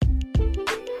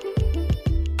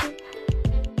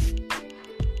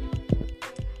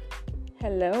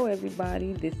Hello,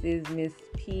 everybody. This is Miss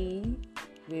P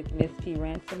with Miss P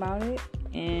Rants About It,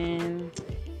 and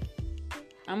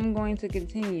I'm going to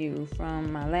continue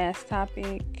from my last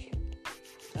topic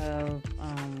of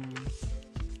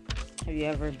have you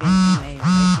ever been in a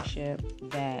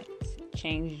relationship that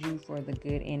changed you for the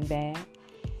good and bad?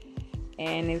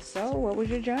 And if so, what was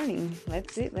your journey?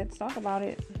 Let's talk about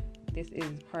it. This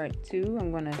is part 2.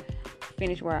 I'm going to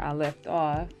finish where I left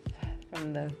off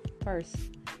from the first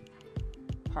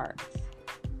parts.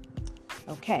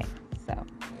 Okay, so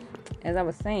as I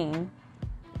was saying,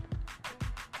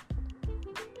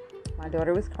 my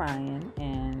daughter was crying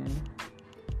and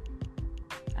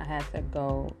I had to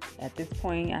go. At this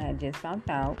point, I had just found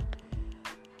out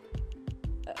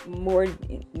more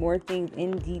things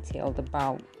in detail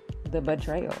about the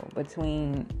betrayal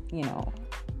between,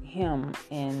 him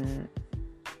and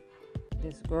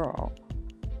this girl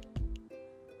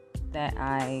that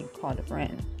I called a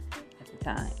friend at the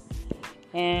time.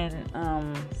 And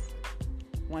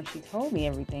when she told me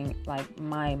everything, like,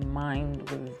 my mind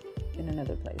was in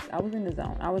another place. I was in the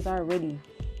zone. My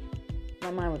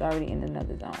mind was already in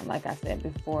another zone. Like I said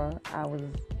before, I was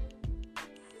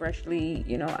freshly,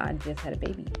 I just had a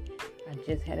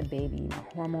baby. My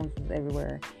hormones was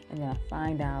everywhere. And then I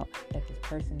find out that this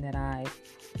person that I've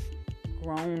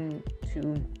grown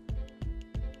to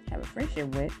have a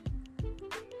friendship with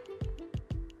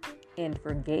and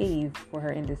forgave for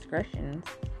her indiscretions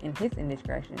and his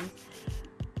indiscretions,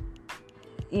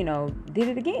 did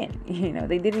it again.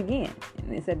 They did it again.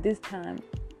 And it's at this time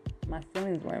my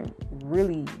feelings were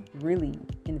really, really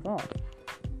involved.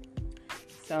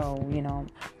 So,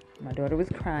 my daughter was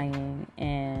crying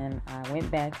and I went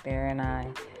back there and I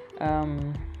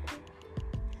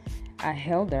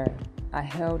held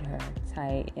her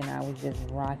tight and I was just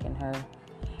rocking her,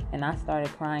 and I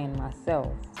started crying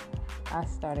myself. I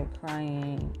started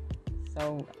crying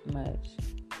so much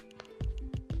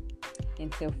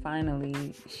until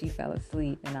finally she fell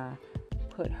asleep, and I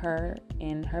put her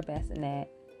in her bassinet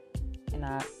and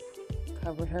I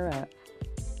covered her up,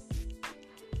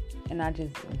 and I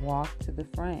just walked to the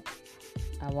front.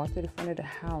 I walked to the front of the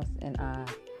house and I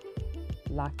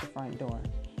locked the front door.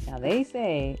 Now, they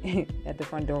say that the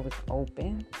front door was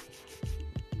open,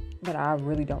 but I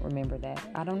really don't remember that.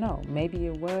 I don't know. Maybe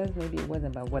it was, maybe it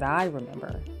wasn't. But what I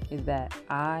remember is that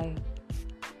I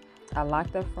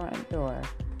locked the front door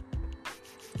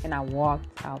and I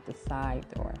walked out the side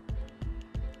door.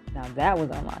 Now, that was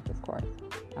unlocked, of course.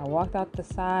 I walked out the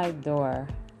side door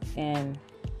and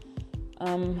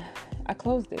I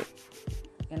closed it.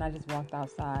 And I just walked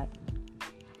outside.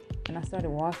 And I started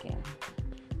walking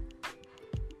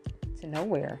to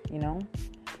nowhere,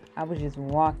 I was just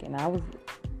walking.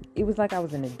 It was like I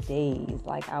was in a daze,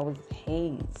 like I was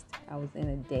hazed. I was in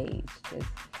a daze, just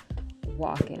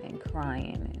walking and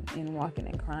crying and walking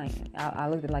and crying. I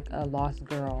looked like a lost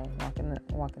girl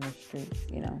walking the streets,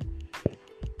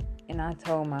 And I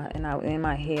told in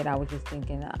my head, I was just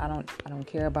thinking, I don't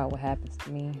care about what happens to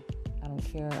me. I don't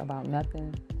care about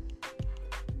nothing.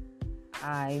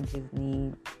 I just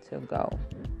need to go.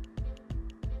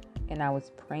 And I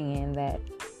was praying that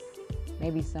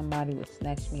maybe somebody would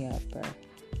snatch me up or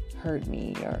hurt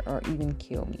me or even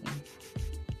kill me.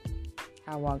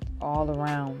 I walked all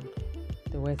around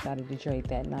the west side of Detroit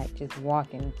that night, just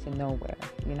walking to nowhere,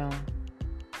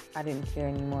 I didn't care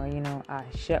anymore, I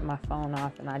shut my phone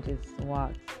off and I just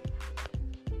walked.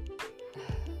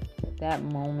 That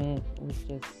moment was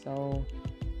just so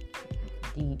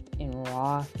deep and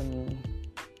raw for me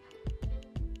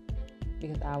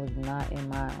because I was not in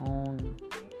my own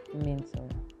mental.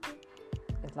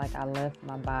 It's like I left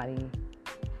my body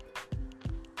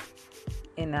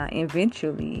and I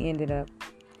eventually ended up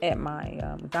at my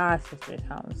god sister's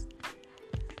house,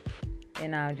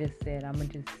 and I just said, I'm gonna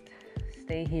just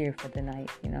stay here for the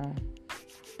night,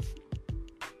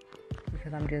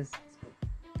 because I'm just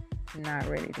not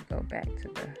ready to go back to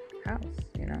the house,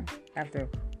 after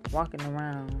walking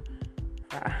around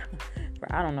for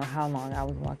I don't know how long I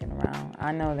was walking around.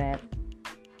 I know that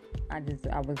I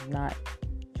was not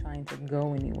trying to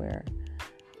go anywhere.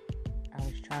 I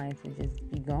was trying to just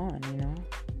be gone,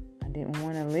 I didn't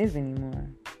want to live anymore.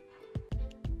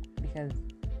 Because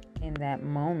in that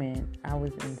moment, I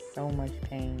was in so much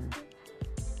pain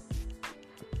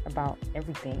about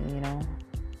everything,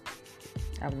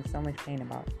 I was in so much pain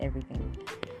about everything.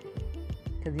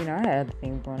 Because, I had other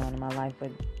things going on in my life,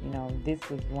 but, this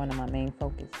was one of my main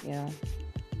focus,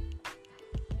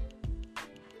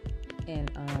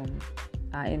 And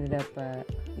I ended up,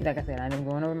 like I said, I ended up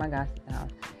going over to my godsister's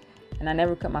house. And I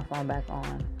never cut my phone back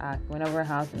on. I went over her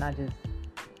house and I just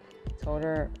told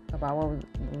her about what was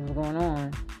going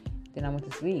on. then I went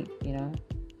to sleep,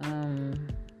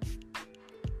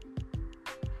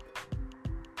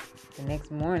 The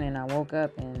next morning I woke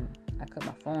up and I cut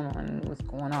my phone on and it was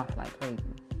going off like crazy.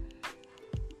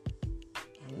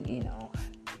 And,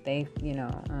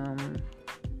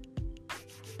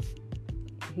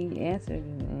 he answered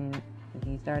and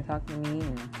he started talking to me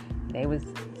and they was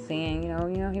saying,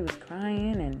 he was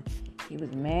crying and he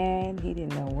was mad. He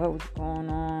didn't know what was going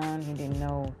on. He didn't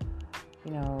know,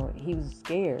 he was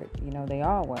scared. They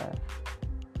all were.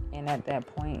 And at that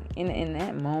point, in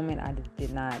that moment, I just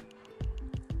did not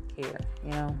care,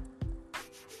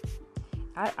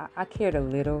 I cared a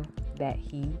little that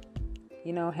he,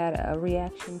 had a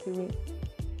reaction to it.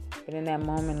 But in that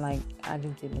moment, like, I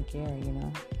just didn't care,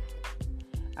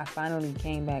 I finally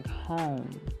came back home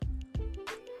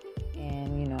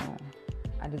and,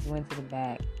 I just went to the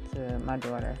back to my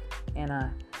daughter and I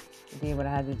did what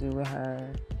I had to do with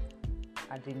her.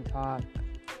 I didn't talk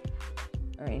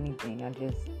or anything.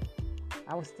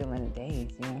 I was still in the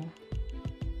daze,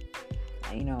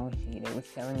 They was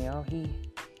telling me,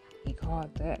 he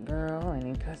caught that girl and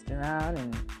he cussed her out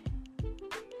and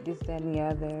this, that, and the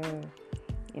other,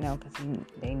 because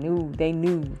they knew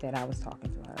that I was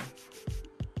talking to her.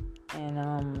 And,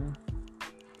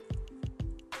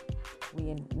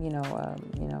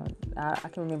 I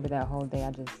can remember that whole day.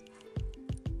 I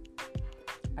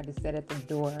just sat at the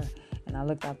door and I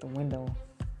looked out the window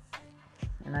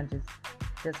and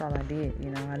that's all I did,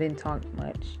 I didn't talk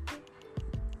much.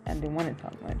 I didn't want to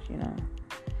talk much,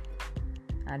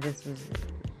 I just was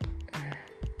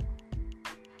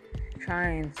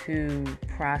trying to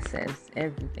process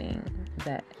everything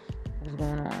that was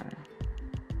going on.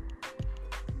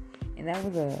 And that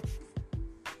was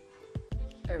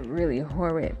a really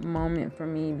horrid moment for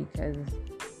me because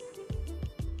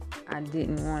I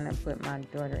didn't want to put my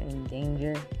daughter in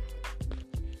danger.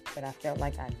 But I felt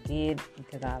like I did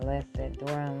because I left that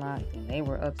door unlocked and they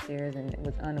were upstairs and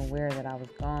was unaware that I was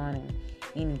gone and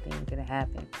anything could have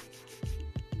happened.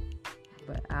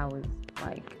 But I was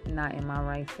like not in my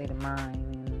right state of mind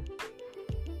and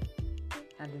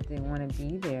I just didn't want to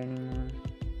be there anymore.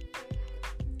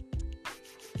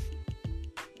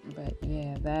 But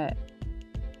yeah,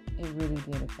 it really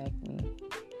did affect me,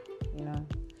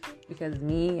 because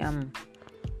me, I'm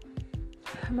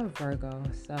a Virgo,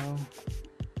 so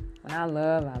when I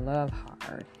love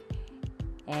hard.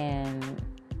 And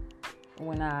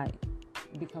when I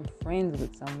become friends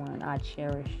with someone, I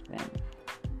cherish them.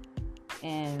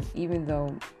 And even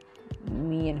though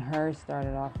me and her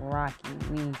started off rocky,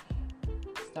 we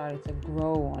started to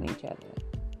grow on each other.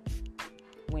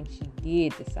 When she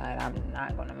did decide I'm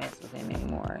not going to mess with him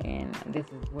anymore, and this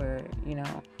is where, I'm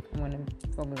going to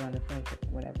focus on the friendship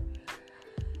or whatever.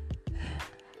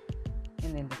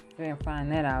 And then to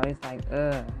find that out, it's like,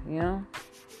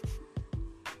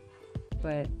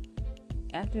 But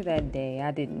after that day,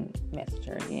 I didn't message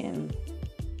her again.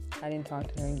 I didn't talk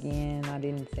to her again. I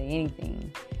didn't say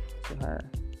anything to her.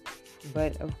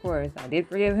 But of course, I did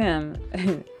forgive him.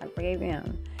 I forgave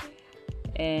him.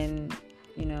 And,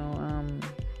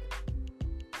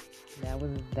 that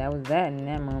was that in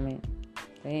that moment.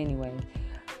 But anyway,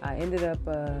 I ended up,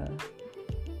 I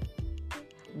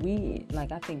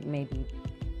think maybe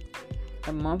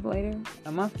a month later,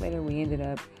 we ended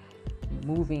up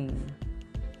moving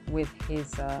with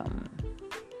his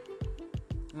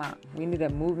mom. We ended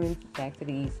up moving back to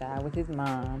the east side with his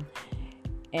mom.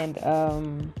 And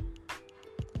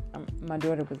my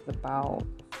daughter was about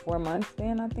 4 months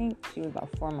then, I think. She was about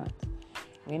 4 months.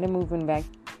 We ended up moving back,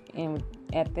 and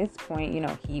at this point,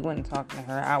 he wasn't talking to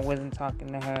her. I wasn't talking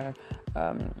to her.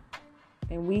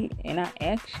 And I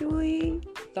actually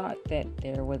thought that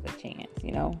there was a chance,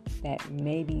 that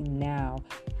maybe now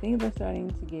things are starting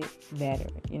to get better,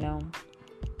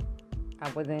 I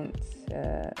wasn't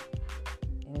in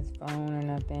his phone or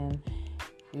nothing.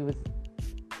 We was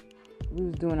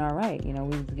doing all right, we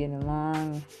was getting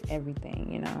along,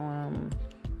 everything,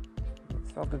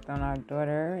 was focused on our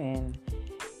daughter, and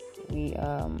we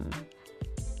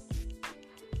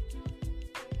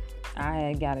I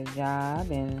had got a job,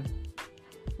 and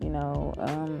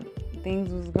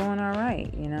things was going all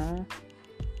right,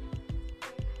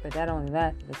 but that only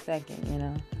lasted a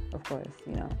second, of course,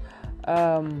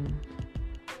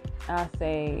 I'll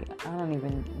say I don't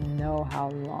even know how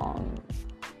long,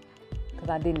 because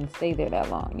I didn't stay there that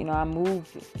long. I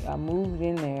moved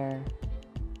in there,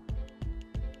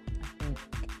 I think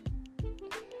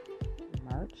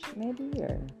March maybe,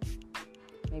 or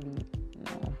maybe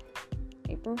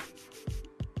April.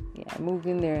 Yeah, I moved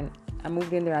in there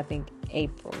I think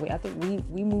April. I think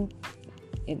we moved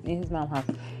in his mom's house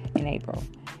in April.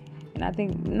 And And I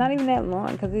think not even that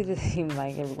long, because it just seemed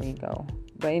like everywhere you go.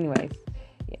 But anyways,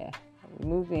 yeah, we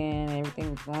moved in,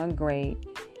 everything was going great.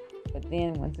 But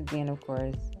then once again, of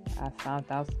course, I found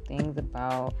out some things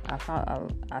about. I found a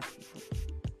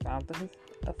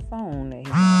phone that he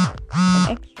had,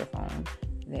 an extra phone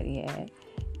that he had,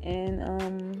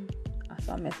 and I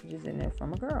saw messages in there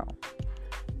from a girl,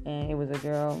 and it was a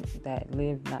girl that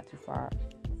lived not too far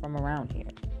from around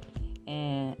here,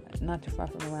 and not too far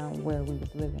from around where we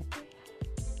was living,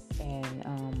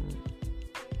 and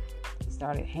he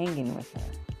started hanging with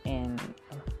her, and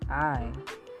I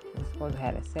was supposed to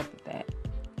have accepted that.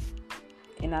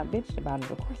 And I bitched about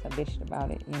it. Of course I bitched about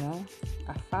it,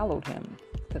 I followed him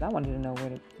because I wanted to know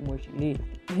where she lived.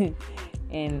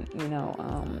 And,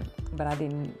 but I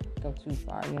didn't go too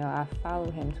far. I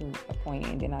followed him to a point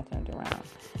and then I turned around.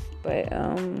 But,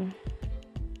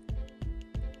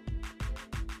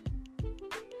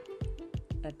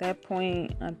 at that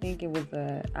point, I think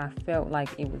I felt like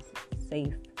it was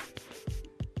safe.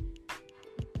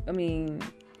 I mean,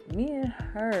 me and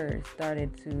her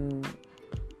started to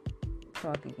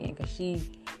talk again because she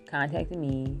contacted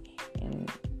me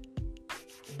and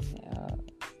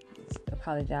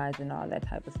apologized and all that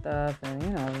type of stuff,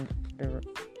 and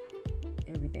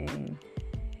everything.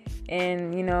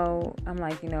 And I'm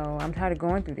like, I'm tired of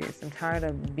going through this. I'm tired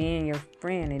of being your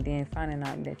friend and then finding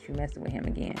out that you messing with him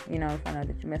again. Find out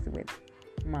that you messing with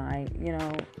my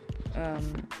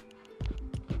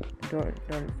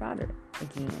daughter's father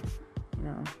again.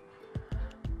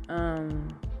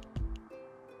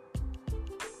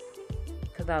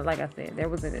 Because like I said, there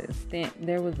was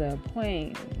a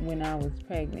point when I was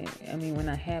pregnant. I mean, when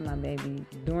I had my baby,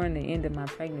 during the end of my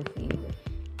pregnancy,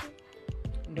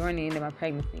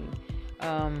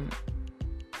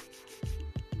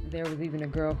 there was even a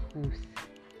girl who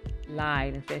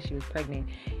lied and said she was pregnant,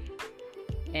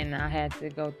 and I had to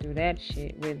go through that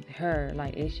shit with her.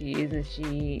 Like, is she? Isn't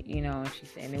she? And she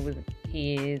said it was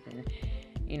his, and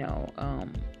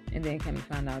and then come to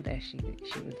find out that she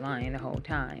was lying the whole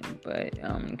time, but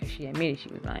because she admitted she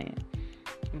was lying.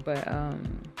 But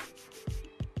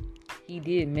he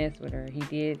did mess with her. He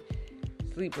did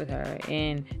sleep with her,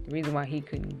 and the reason why he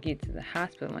couldn't get to the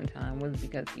hospital in time was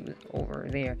because he was over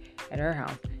there at her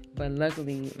house. But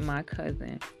luckily, my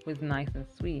cousin was nice and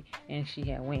sweet, and she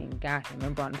had went and got him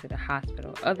and brought him to the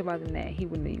hospital. Otherwise than that, he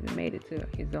wouldn't have even made it to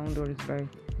his own daughter's birth.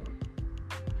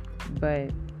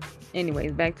 But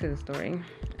anyways, back to the story.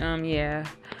 Yeah,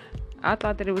 I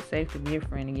thought that it was safe to be a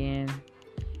friend again,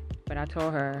 but I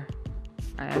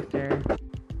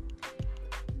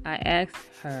asked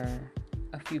her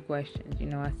a few questions.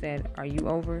 I said, are you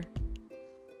over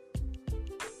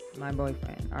my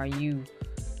boyfriend? Are you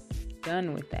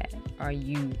done with that?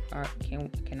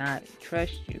 Can I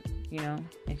trust you? And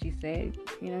she said,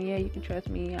 yeah, you can trust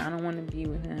me. I don't want to be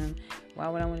with him. Why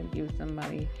would I want to be with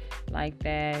somebody like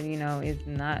that? It's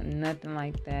not nothing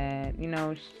like that.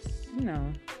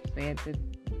 Said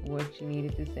what she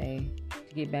needed to say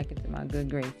to get back into my good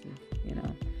graces.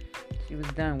 She was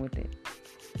done with it,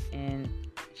 and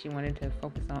she wanted to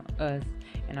focus on us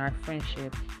and our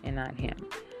friendship and not him.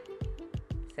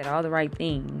 Said all the right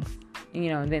things,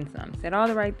 then some. Said all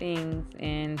the right things,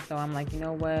 and so I'm like, you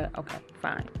know what? Okay,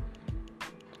 fine.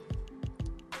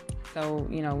 So,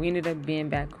 we ended up being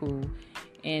back cool.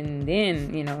 And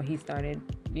then, he started,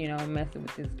 messing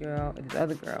with this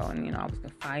other girl. And, I was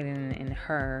confiding in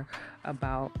her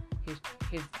about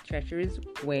his treacherous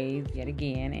ways yet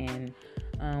again. And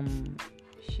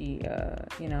she,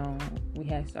 we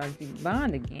had started to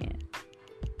bond again.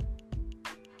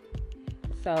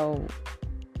 So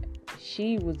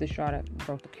she was the straw that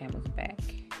broke the camel's back,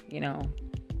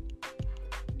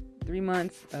 3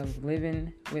 months of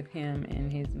living with him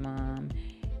and his mom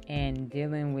and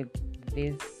dealing with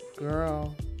this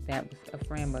girl that was a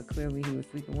friend but clearly he was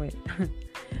sleeping with.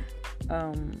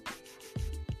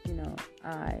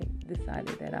 I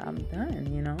decided that I'm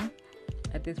done.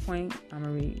 At this point,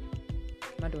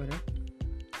 my daughter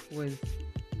was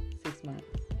 6 months,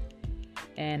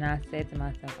 and I said to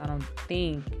myself, I don't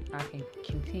think I can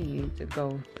continue to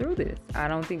go through this. I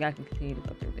don't think I can continue to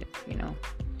go through this.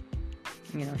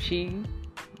 She,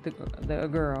 the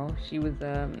girl, she was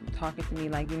talking to me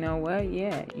like, you know what?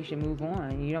 Yeah, you should move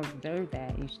on. You don't deserve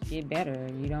that. You should get better.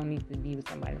 You don't need to be with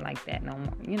somebody like that no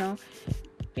more.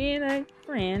 Being a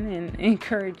friend and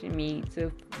encouraging me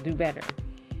to do better.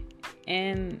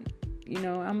 And,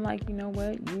 I'm like, you know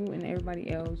what? You and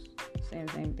everybody else saying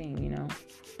the same thing,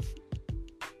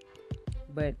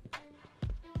 But,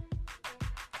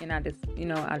 and I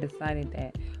decided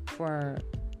that for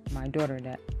my daughter,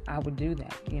 that I would do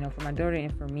that, for my daughter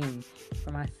and for me,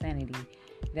 for my sanity,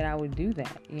 that I would do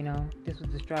that, This was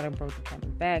the straw that broke the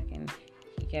camel's back, and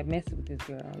he kept messing with this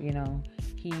girl,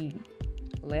 He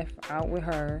left out with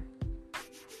her,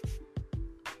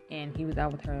 and he was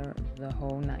out with her the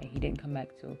whole night. He didn't come back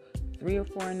till 3 or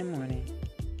 4 in the morning,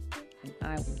 and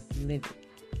I was livid.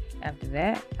 After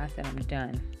that, I said, I'm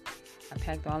done. I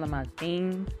packed all of my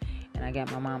things, and I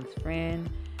got my mom's friend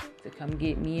to come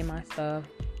get me and my stuff,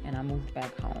 and I moved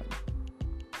back home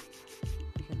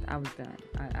because I was done.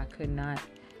 I could not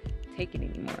take it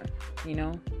anymore,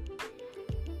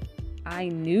 I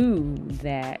knew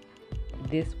that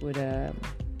this would, because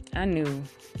I know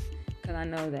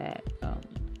that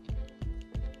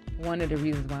one of the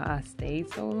reasons why I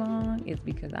stayed so long is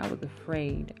because I was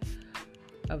afraid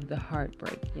of the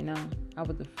heartbreak, I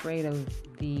was afraid of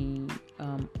the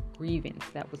grievance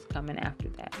that was coming after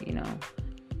that,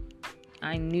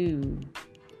 I knew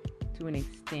to an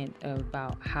extent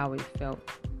about how it felt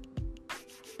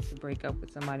to break up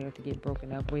with somebody or to get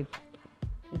broken up with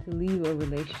and to leave a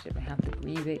relationship and have to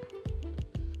grieve it.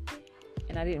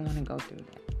 And I didn't want to go through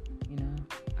that,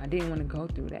 I didn't want to go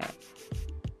through that.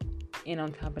 And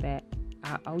on top of that,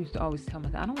 I used to always tell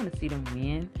myself, I don't want to see them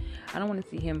win. I don't want to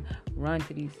see him run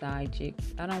to these side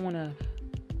chicks. I don't want to,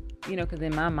 because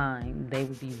in my mind, they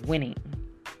would be winning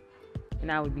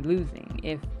and I would be losing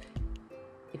if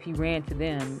he ran to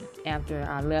them after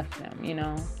I left them,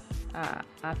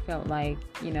 I felt like,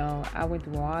 I went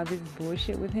through all this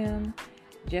bullshit with him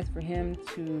just for him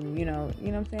to, you know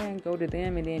what I'm saying, go to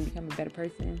them and then become a better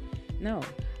person. No,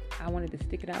 I wanted to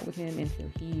stick it out with him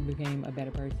until he became a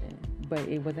better person. But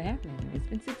it wasn't happening. It's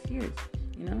been 6 years,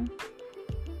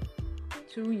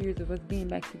 2 years of us being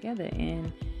back together,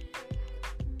 and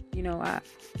I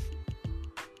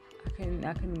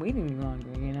couldn't wait any longer,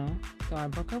 So I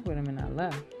broke up with him and I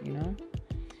left,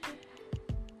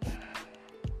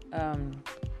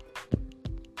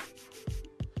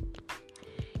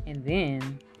 And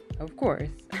then, of course,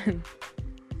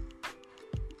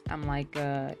 I'm like,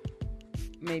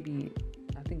 maybe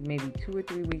 2 or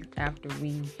 3 weeks after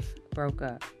we broke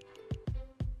up,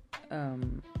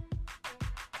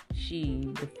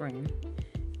 she, the friend,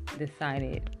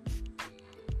 decided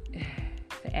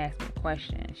to ask me a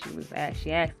question.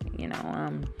 She asked me,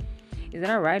 is it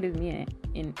alright if me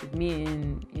and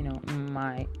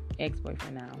my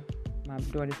ex-boyfriend now, my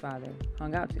daughter's father,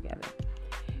 hung out together?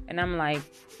 And I'm like,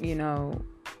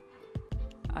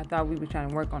 I thought we were trying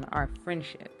to work on our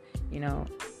friendship, and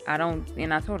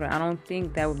I told her, I don't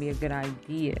think that would be a good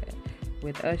idea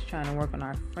with us trying to work on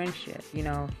our friendship.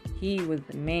 He was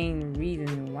the main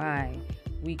reason why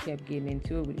we kept getting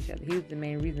into it with each other. He was the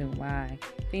main reason why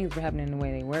things were happening the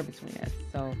way they were between us.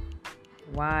 So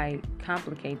why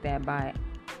complicate that by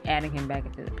adding him back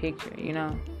into the picture,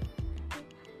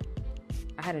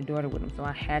 I had a daughter with him, so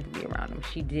I had to be around him.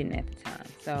 She didn't at the time.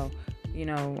 So,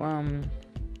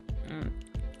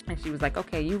 and she was like,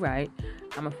 okay, you're right.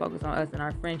 I'm going to focus on us and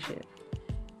our friendship.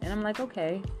 And I'm like,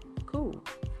 okay, cool.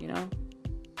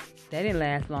 That didn't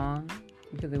last long,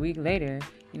 because a week later,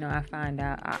 I find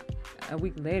out, a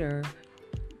week later,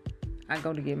 I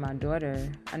go to get my daughter.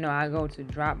 I go to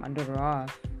drop my daughter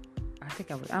off. I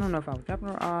don't know if I was dropping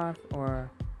her off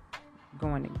or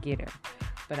going to get her.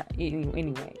 But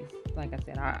anyways, like I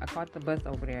said, I caught the bus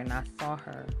over there and I saw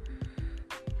her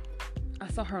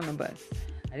on the bus.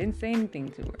 I didn't say anything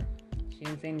to her. She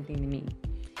didn't say anything to me.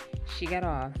 She got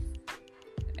off.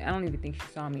 I don't even think she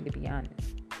saw me, to be honest.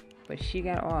 But she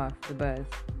got off the bus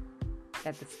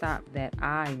at the stop that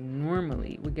I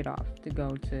normally would get off to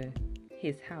go to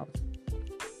his house.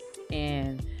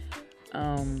 And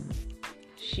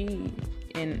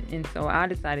so I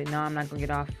decided, no, I'm not gonna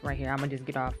get off right here. I'm gonna just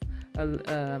get off at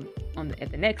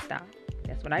the next stop.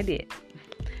 That's what I did.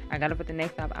 I got up at the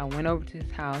next stop. I went over to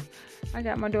his house. I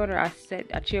got my daughter. I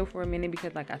chilled for a minute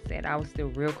because, like I said, I was still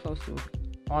real close to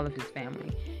all of his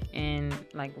family, and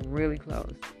like really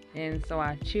close. And so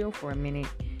I chilled for a minute,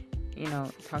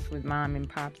 talked to his mom and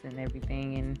pops and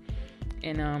everything,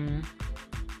 and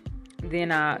then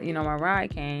my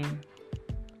ride came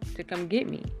to come get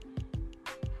me.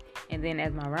 And then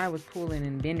as my ride was pulling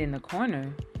and bending the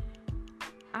corner,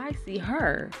 I see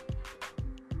her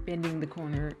bending the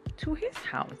corner to his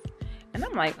house. And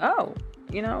I'm like, oh,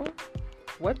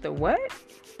 what the what?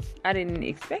 I didn't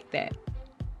expect that.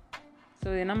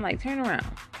 So then I'm like, turn around.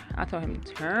 I told him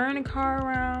to turn the car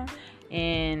around,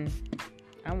 and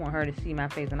I want her to see my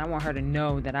face, and I want her to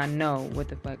know that I know what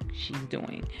the fuck she's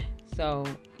doing. So,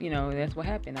 that's what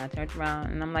happened. I turned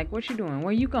around, and I'm like, what you doing?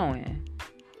 Where you going?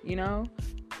 She's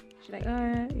like,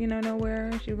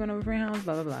 nowhere. She was going to a friend's house,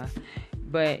 blah, blah, blah.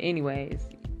 But anyways,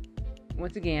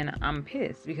 once again, I'm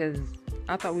pissed because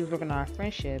I thought we was working on our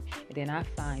friendship, and then I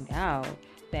find out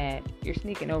that you're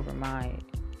sneaking over my,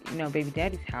 baby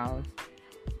daddy's house.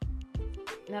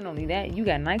 Not only that, you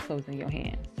got night clothes in your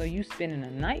hand, so you spending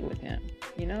a night with him,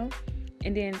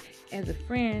 And then as a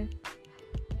friend,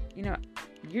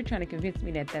 you're trying to convince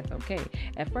me that that's okay.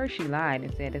 At first, she lied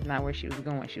and said it's not where she was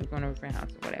going. She was going to her friend's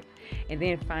house or whatever. And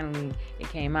then finally, it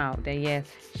came out that yes,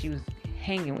 she was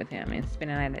hanging with him and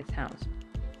spending the night at his house.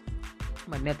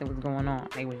 But nothing was going on.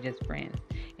 They were just friends.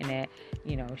 And that,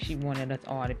 she wanted us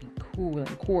all to be cool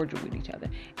and cordial with each other.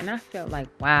 And I felt like,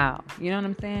 wow. You know what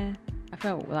I'm saying? I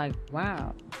felt like,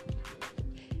 wow.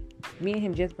 Me and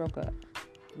him just broke up.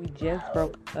 We just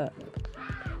broke up.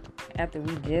 After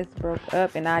we just broke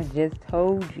up, and I just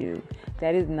told you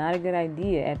that is not a good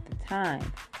idea at the time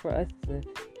for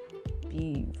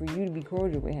you to be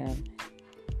cordial with him,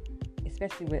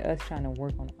 especially with us trying to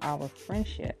work on our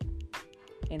friendship.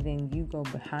 And then you go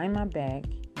behind my back.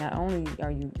 Not only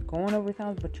are you going over his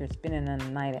house, but you're spending the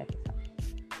night at his house.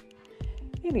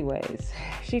 Anyways,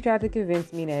 she tried to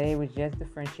convince me that it was just a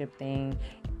friendship thing.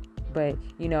 But,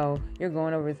 you're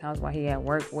going over his house while he at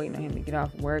work, waiting on him to get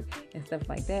off work and stuff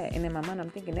like that. And in my mind, I'm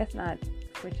thinking, that's not a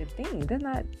friendship thing. That's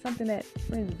not something that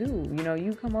friends do.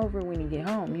 You come over when you get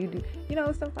home. You do,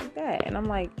 stuff like that. And I'm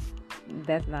like,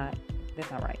 that's not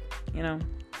right,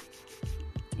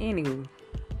 Anywho,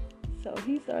 so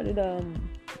he started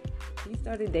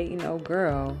dating old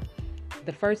girl,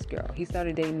 the first girl. He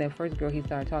started dating the first girl he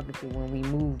started talking to when we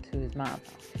moved to his mom's house.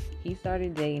 He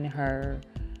started dating her,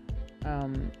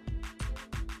 we'll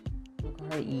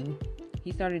call her E.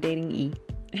 He started dating E.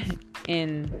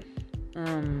 And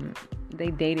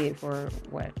they dated for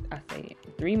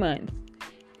 3 months.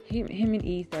 Him and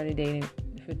E started dating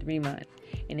for 3 months.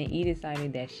 And then E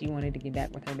decided that she wanted to get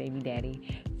back with her baby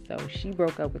daddy. So she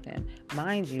broke up with him.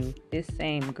 Mind you, this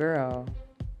same girl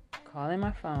calling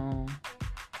my phone,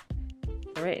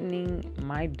 threatening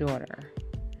my daughter,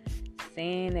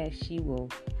 saying that she will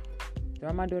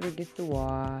throw my daughter against the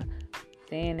wall,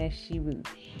 saying that she will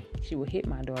hit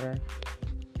my daughter.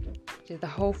 Just a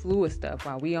whole slew of stuff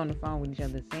while we on the phone with each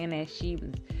other, saying that she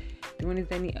was doing this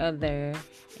and the other,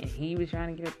 and he was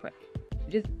trying to get her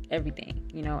just everything.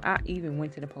 I even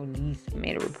went to the police and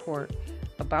made a report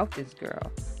about this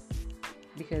girl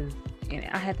because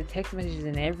I had the text messages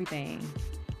and everything,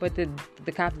 but the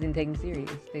cops didn't take me serious.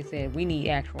 They said, we need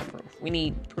actual proof. We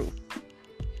need proof.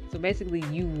 So basically,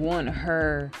 you want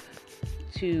her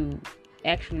to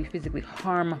actually physically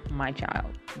harm my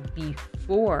child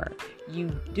before you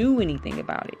do anything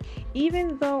about it.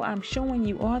 Even though I'm showing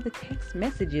you all the text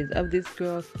messages of this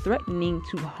girl threatening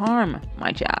to harm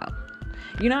my child.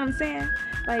 You know what I'm saying?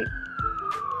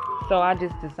 So I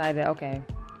just decided, okay,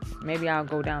 maybe I'll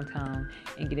go downtown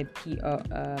and get a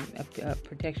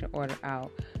protection order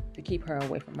out to keep her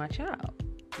away from my child,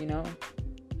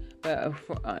 But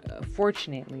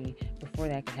fortunately, before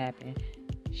that could happen,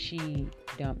 she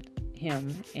dumped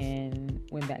him and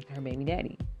went back to her baby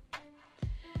daddy.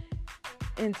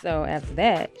 And so after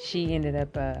that, he ended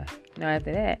up, at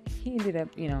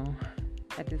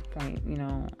this point, I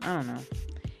don't know.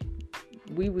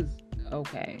 We was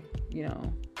okay,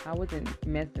 I wasn't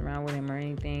messing around with him or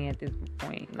anything at this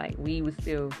point.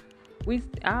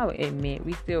 I'll admit,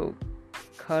 we still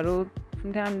cuddled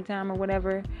from time to time or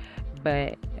whatever,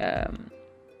 but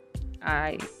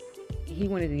he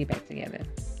wanted to get back together.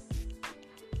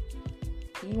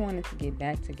 He wanted to get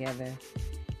back together,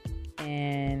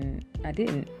 and I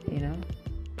didn't,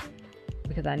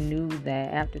 because I knew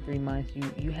that after 3 months,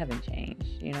 you haven't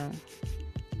changed,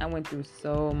 I went through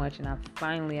so much, and I'm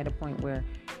finally at a point where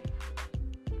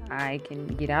I can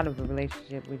get out of a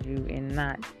relationship with you and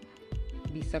not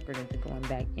be suckered into going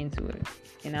back into it.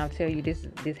 And I'll tell you, this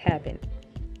happened.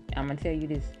 I'm gonna tell you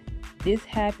this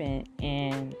happened,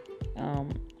 and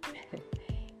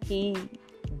he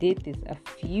did this a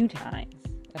few times.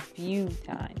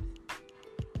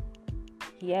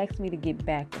 He asked me to get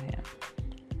back with him,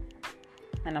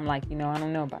 and I'm like, I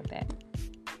don't know about that.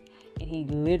 And he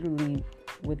literally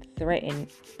would threaten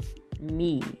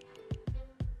me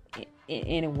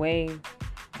in a way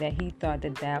that he thought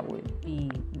that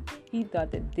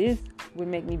this would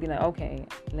make me be like, okay,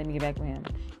 let me get back with him.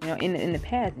 In the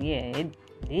past, yeah, it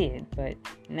did, but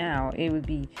now it would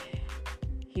be,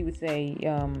 he would say,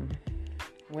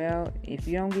 well, if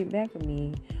you don't get back with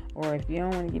me, or if you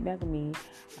don't want to get back with me,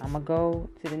 I'm gonna go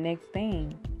to the next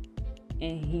thing.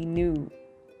 And he knew,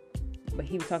 but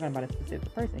he was talking about a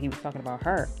specific person. He was talking about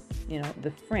her,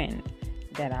 the friend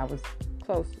that I was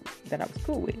cool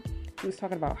with. He was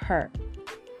talking about her.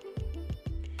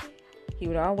 He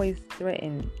would always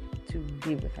threaten to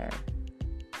get with her.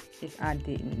 if I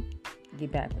didn't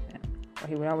get back with him. Or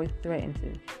he would always threaten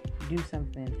to do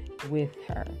something with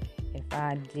her if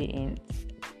I didn't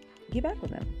get back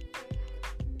with him.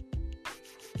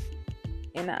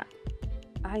 And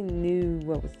I knew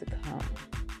what was to come.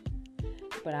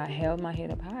 But I held my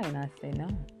head up high and I said, no,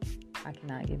 I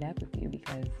cannot get back with you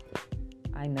because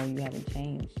I know you haven't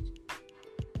changed.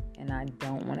 And I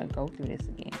don't want to go through this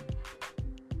again.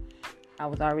 I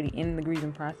was already in the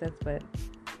grieving process, but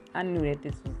I knew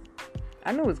that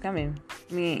I knew it was coming.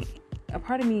 I mean, a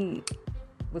part of me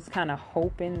was kind of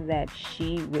hoping that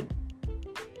she would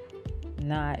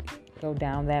not go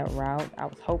down that route. I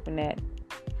was hoping that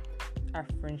our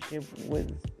friendship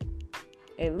was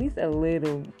at least a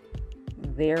little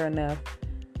there enough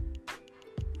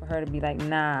for her to be like,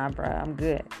 nah, bruh, I'm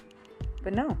good.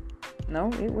 But no,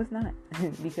 it was not.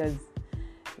 Because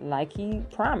like he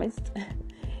promised,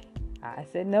 I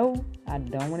said, no, I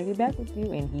don't want to get back with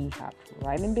you. And he hopped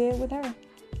right in bed with her.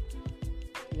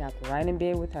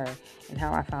 And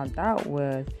how I found out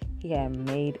was he had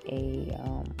made a,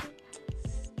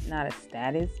 not a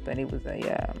status, but it was a,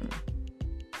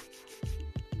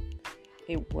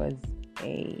 I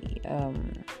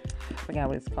forgot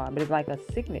what it's called, but it's like a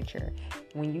signature.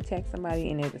 When you text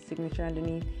somebody and there's a signature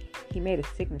underneath, he made a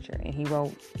signature and he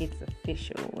wrote, it's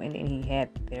official. And then he had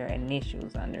their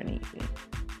initials underneath it.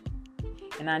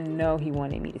 And I know he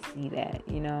wanted me to see that,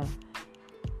 you know.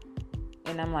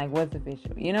 And I'm like, what's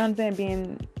official? You know what I'm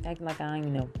saying? Acting like I don't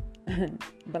even know.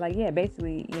 But like, yeah,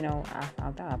 basically, you know, I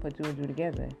found out. I put two and two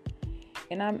together.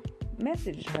 And I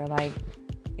messaged her like,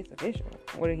 it's official.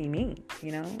 What did he mean?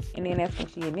 You know? And then that's when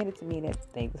she admitted to me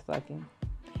that they was fucking.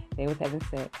 They was having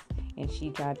sex. And she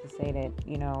tried to say that,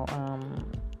 you know,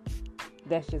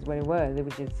 that's just what it was. It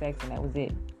was just sex and that was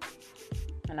it.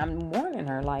 And I'm warning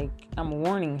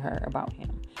her about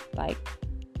him. Like,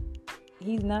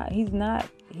 he's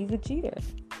a cheater.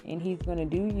 And he's going to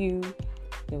do you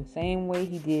the same way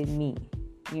he did me,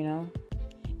 you know?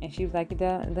 And she was like, it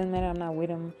doesn't matter, I'm not with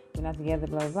him, we're not together,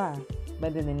 blah, blah, blah.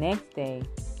 But then the next day,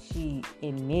 she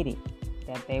admitted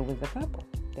that they was a couple,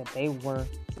 that they were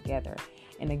together.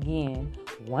 And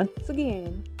once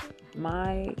again,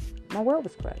 my world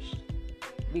was crushed.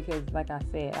 Because like I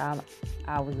said,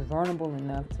 I was vulnerable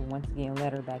enough to once again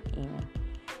let her back in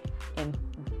and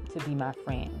to be my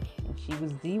friend. And she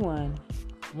was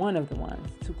one of the ones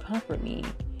to comfort me,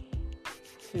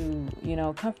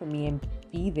 and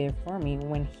be there for me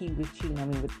when he was cheating on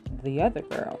me with the other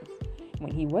girls,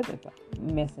 when he wasn't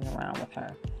messing around with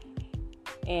her.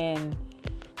 And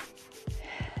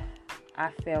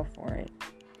I fell for it.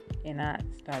 And I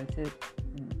started to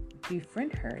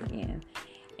befriend her again.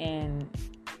 And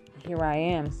here I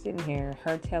am sitting here,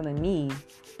 her telling me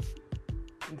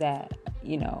that,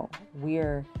 you know,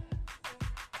 we're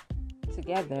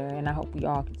together and I hope we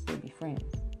all can still be friends.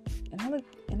 And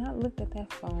I looked at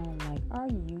that phone like, are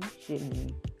you shitting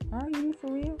me? Are you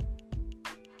for real?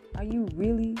 Are you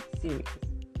really serious?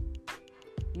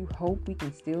 You hope we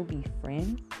can still be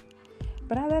friends?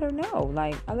 But I let her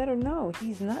know,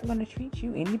 he's not going to treat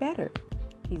you any better.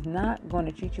 He's not going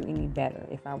to treat you any better.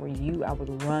 If I were you, I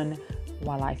would run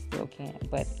while I still can.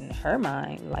 But in her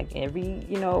mind, like every,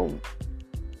 you know,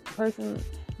 person's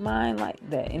mind like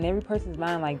that, in every person's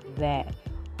mind like that,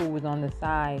 who was on the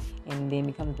side and then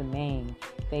becomes the main,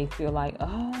 they feel like,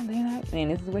 oh, they're not,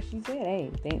 and this is what she said,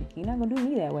 hey, he's not going to do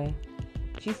me that way.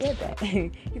 She said that.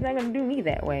 He's not going to do me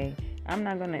that way. I'm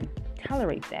not going to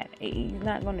tolerate that. He's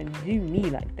not going to do me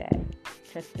like that.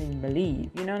 Trust and believe.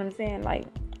 You know what I'm saying? Like,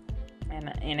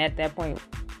 and at that point,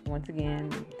 once again,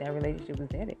 that relationship was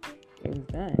dead. It was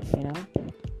done, you know?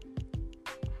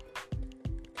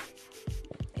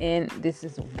 And this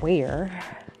is where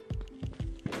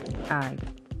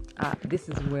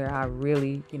I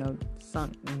really, you know,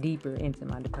 sunk deeper into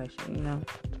my depression, you know?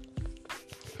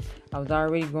 I was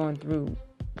already going through,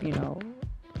 you know,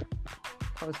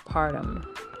 postpartum.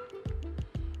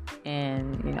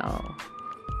 And, you know,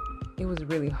 it was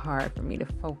really hard for me to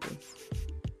focus.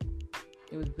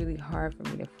 It was really hard for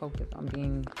me to focus on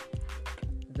being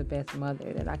the best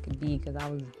mother that I could be, because I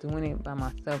was doing it by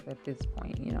myself at this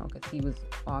point, you know, because he was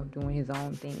off doing his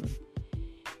own thing.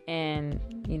 And,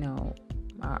 you know,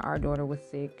 our daughter was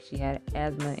sick. She had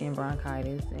asthma and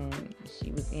bronchitis, and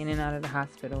she was in and out of the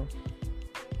hospital.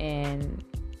 And,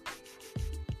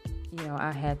 you know,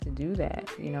 I had to do that,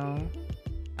 you know.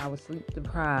 I was sleep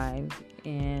deprived,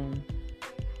 and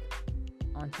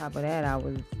on top of that, I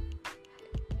was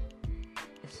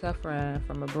suffering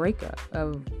from a breakup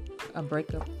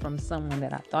from someone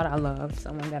that I thought I loved,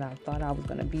 someone that I thought I was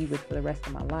going to be with for the rest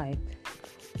of my life.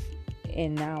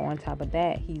 And now on top of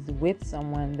that, he's with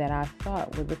someone that I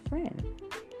thought was a friend.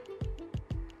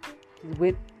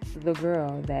 with the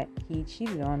girl that he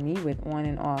cheated on me with on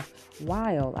and off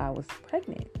while I was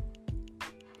pregnant.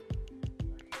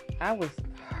 I was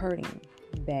hurting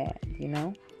bad,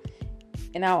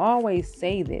 And I'll always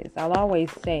say this. I'll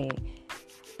always say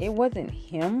it wasn't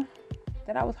him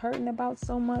that I was hurting about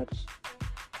so much.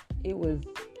 It was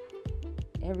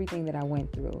everything that I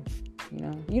went through,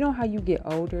 You know how you get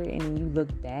older and you look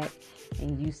back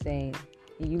and you say,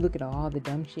 you look at all the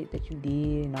dumb shit that you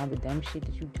did and all the dumb shit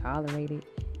that you tolerated,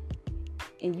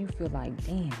 and you feel like,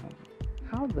 damn,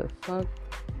 how the fuck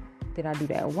did I do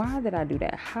that? Why did I do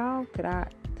that? How could I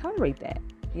tolerate that?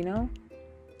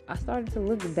 I started to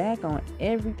look back on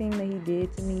everything that he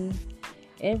did to me,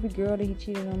 every girl that he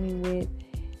cheated on me with,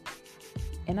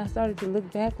 and I started to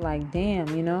look back like, damn,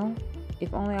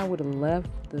 if only I would have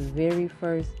left the very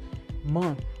first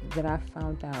month that I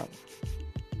found out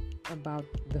about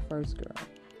the first girl.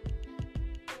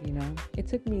 It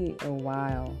took me a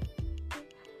while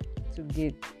to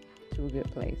get to a good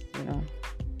place,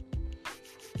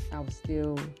 I was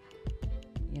still,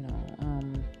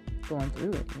 going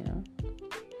through it,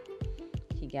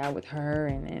 He got with her,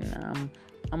 and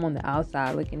I'm on the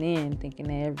outside looking in, thinking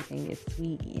that everything is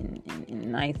sweet and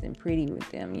nice and pretty with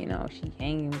them, She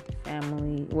hanging with the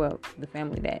family, the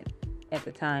family that at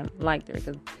the time liked her,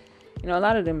 because, a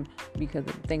lot of them, because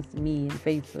of, thanks to me and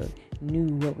Facebook,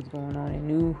 knew what was going on and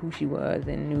knew who she was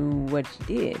and knew what she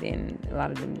did, and a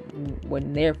lot of them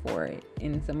wasn't there for it,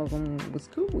 and some of them was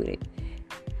cool with it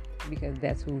because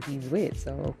that's who he's with.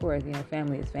 So of course,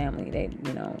 family is family. They,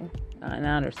 and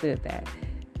I understood that.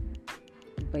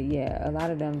 But yeah, a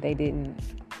lot of them, they didn't.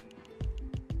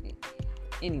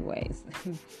 Anyways,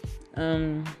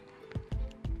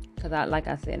 because like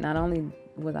I said, not only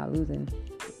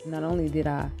did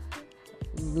I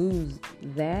lose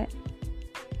that,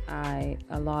 I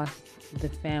lost the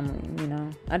family,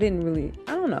 I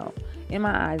don't know. In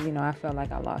my eyes, I felt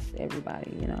like I lost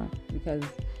everybody, because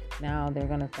now they're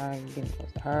going to start getting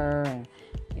close to her and,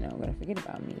 going to forget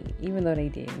about me, even though they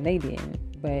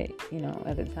didn't. But,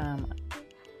 at the time,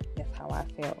 that's how I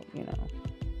felt,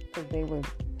 because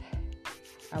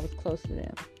I was close to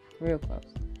them, real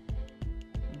close.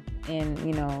 And,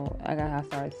 I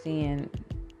started seeing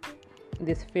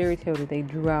this fairy tale that they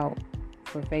drew out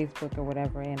for Facebook or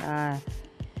whatever, and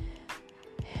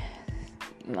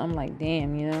I'm like,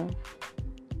 damn,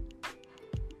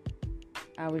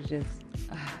 I was just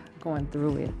going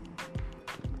through it.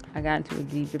 I got into a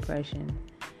deep depression.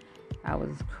 I was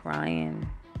crying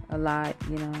a lot,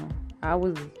 I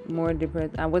was more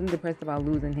depressed. I wasn't depressed about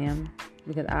losing him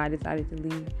because I decided to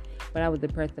leave, but I was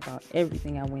depressed about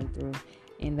everything I went through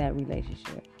in that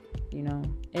relationship,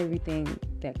 everything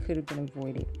that could have been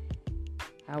avoided.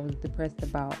 I was depressed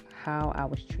about how I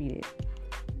was treated,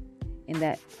 and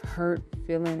that hurt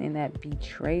feeling and that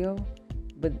betrayal,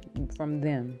 but from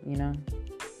them,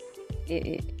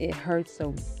 it hurt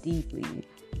so deeply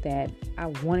that I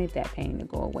wanted that pain to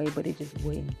go away, but it just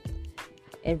wouldn't.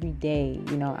 Every day,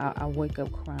 I wake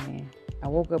up crying. I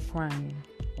woke up crying.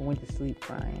 I went to sleep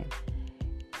crying.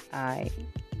 I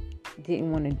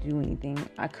didn't want to do anything.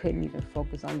 I couldn't even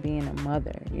focus on being a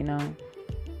mother,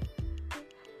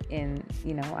 And,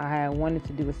 I wanted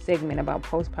to do a segment about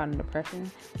postpartum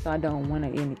depression, so I don't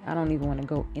even want to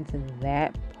go into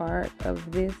that part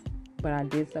of this, but I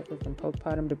did suffer from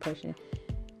postpartum depression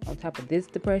on top of this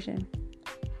depression.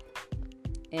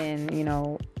 And,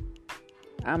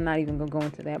 I'm not even going to go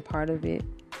into that part of it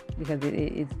because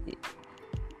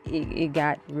it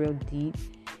got real deep,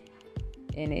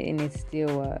 and it's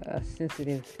still a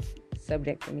sensitive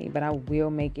subject for me, but I will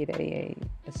make it a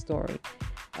story.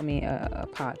 A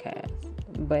podcast.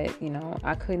 But,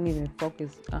 I couldn't even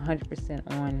focus 100%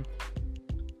 on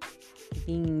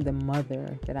being the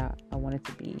mother that I wanted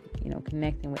to be,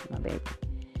 connecting with my baby.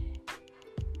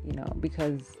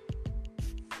 Because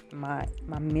my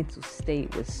mental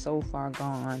state was so far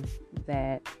gone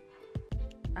that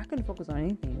I couldn't focus on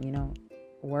anything,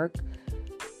 work,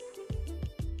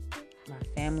 my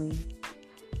family,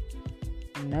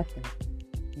 nothing,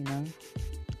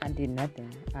 I did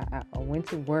nothing. I went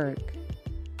to work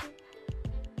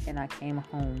and I came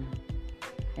home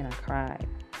and I cried.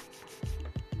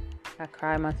 I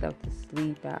cried myself to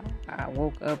sleep. I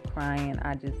woke up crying.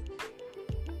 I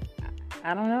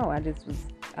don't know.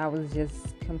 I was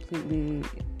just completely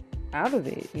out of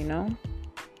it,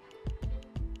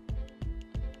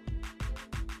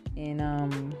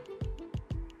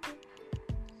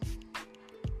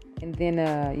 And then,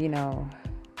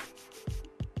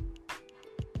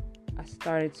 I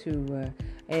started to,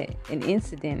 an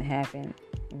incident happened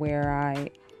where I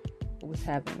was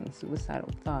having suicidal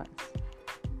thoughts.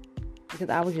 because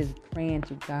I was just praying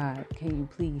to God, can you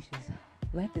please just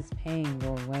let this pain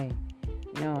go away?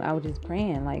 I was just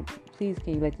praying, like, please,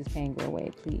 can you let this pain go away,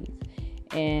 please?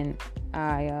 And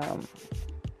I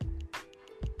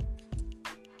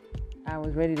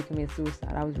was ready to commit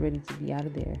suicide. I was ready to be out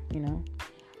of there.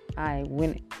 I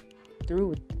went through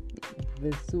with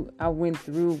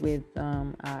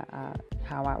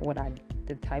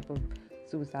the type of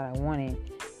suicide I wanted.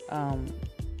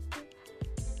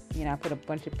 I put a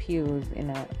bunch of pills in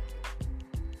a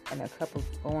cup of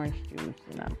orange juice,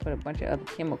 and I put a bunch of other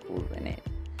chemicals in it.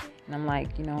 And I'm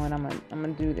like, you know what, I'm gonna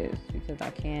do this because I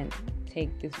can't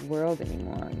take this world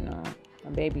anymore.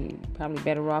 My baby probably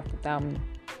better off without me.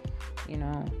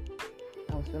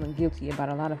 I was feeling guilty about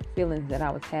a lot of feelings that I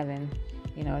was having.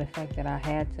 The fact that I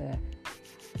had to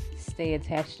stay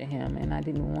attached to him, and I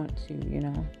didn't want to,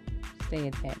 stay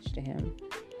attached to him.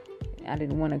 I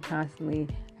didn't want to constantly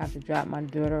have to drop my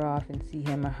daughter off and see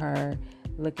him or her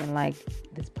looking like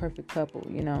this perfect couple,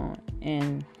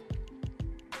 and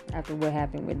after what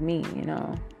happened with me,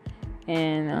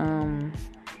 and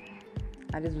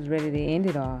I just was ready to end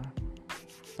it all.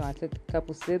 So I took a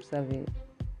couple sips of it,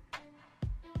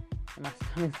 and my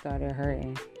stomach started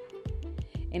hurting.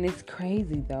 And it's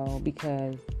crazy though,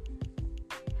 because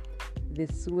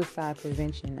this suicide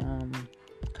prevention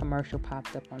commercial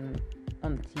popped up on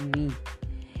the TV,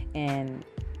 and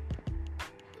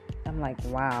I'm like,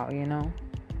 wow,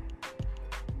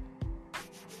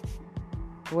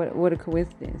 what a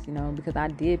coincidence, because I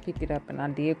did pick it up and I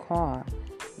did call,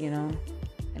 and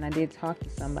I did talk to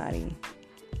somebody,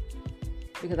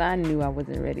 because I knew I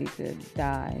wasn't ready to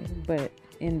die. But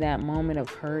in that moment of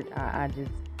hurt, I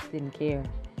just didn't care.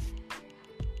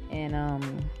 And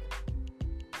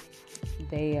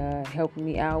they helped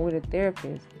me out with a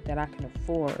therapist that I can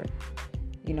afford,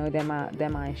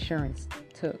 that my insurance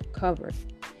covered.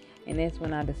 And that's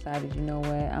when I decided, you know what,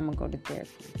 I'm gonna go to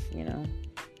therapy.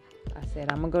 I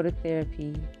said, I'm gonna go to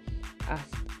therapy.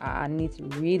 I need to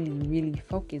really, really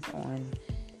focus on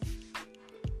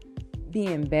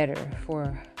being better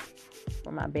for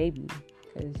my baby,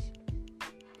 because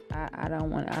I don't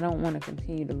want to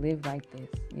continue to live like this.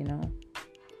 I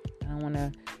don't want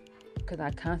to, because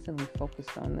I constantly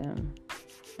focused on them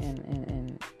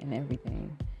and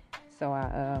everything. So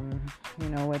I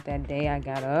that day I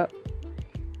got up,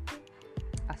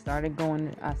 I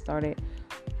started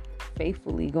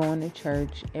faithfully going to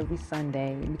church every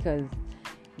Sunday, because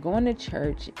going to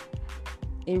church,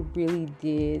 it really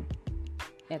did,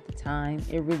 at the time,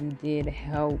 it really did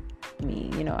help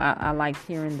me. I liked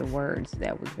hearing the words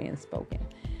that was being spoken.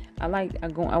 I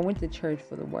went to church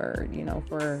for the word,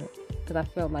 because I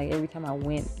felt like every time I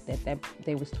went that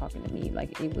they was talking to me,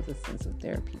 like it was a sense of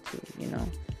therapy too.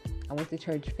 I went to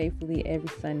church faithfully every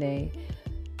Sunday.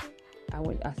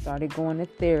 I started going to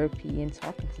therapy and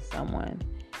talking to someone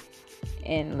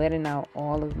and letting out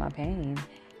all of my pain.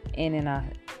 And then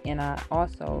I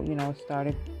also,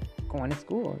 started going to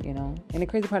school, And the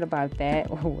crazy part about that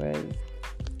was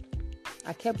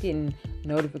I kept getting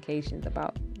notifications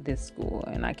about this school,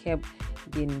 and I kept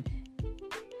getting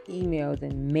emails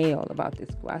and mail about this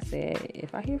school. I said,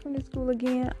 if I hear from this school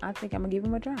again, I think I'm gonna give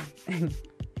them a try.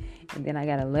 And then I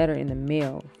got a letter in the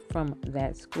mail from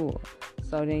that school.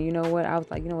 So then, you know what? I was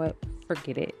like, you know what?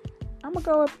 Forget it. I'm gonna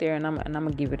go up there and I'm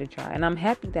gonna give it a try. And I'm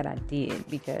happy that I did,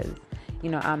 because,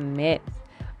 I met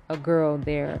a girl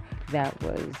there that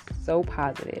was so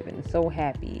positive and so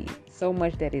happy, so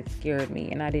much that it scared me.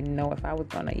 And I didn't know if I was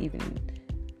gonna even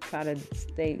try to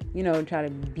stay, try to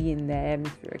be in that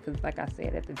atmosphere. Because like I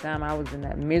said, at the time, I was in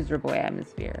that miserable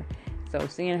atmosphere. So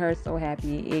seeing her so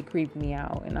happy, it creeped me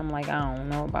out. And I'm like, I don't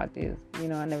know about this. I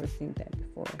never seen that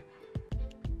before.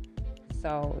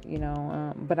 So,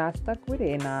 but I stuck with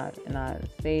it, and I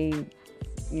stayed,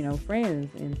 friends.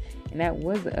 And that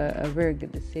was a very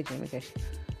good decision, because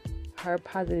her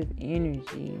positive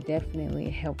energy definitely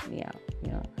helped me out.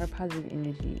 Her positive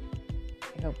energy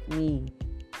helped me.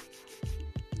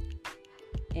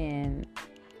 And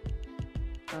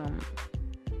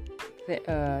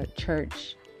the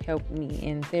church helped me,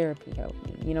 and therapy helped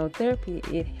me. Therapy,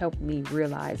 it helped me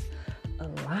realize a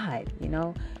lot.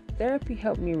 Therapy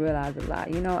helped me realize a lot.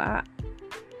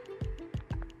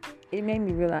 It made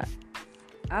me realize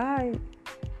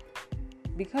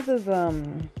because of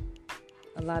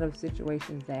a lot of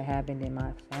situations that happened in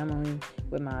my family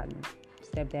with my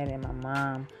stepdad and my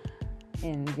mom,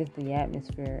 and just the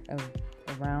atmosphere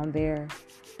around there,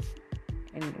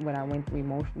 and what I went through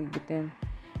emotionally with them,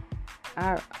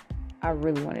 I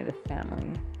really wanted a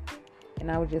family.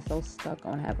 And I was just so stuck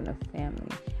on having a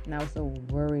family. And I was so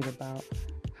worried about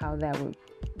how that would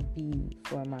be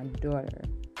for my daughter.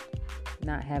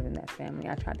 not having that family.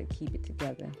 I tried to keep it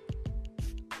together,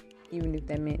 even if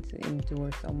that meant to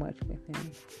endure so much with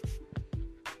him.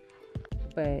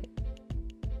 But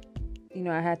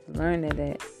I had to learn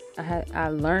that I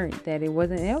learned that it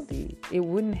wasn't healthy. It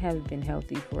wouldn't have been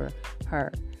healthy for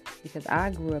her, because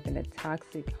I grew up in a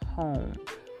toxic home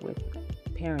with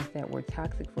parents that were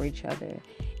toxic for each other,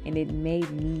 and it made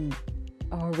me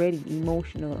already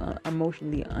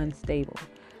emotionally unstable,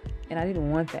 and I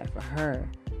didn't want that for her,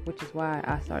 which is why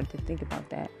I started to think about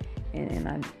that, and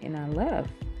I left.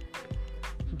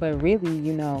 But really,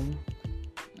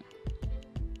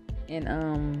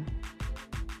 and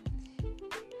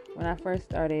when I first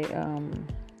started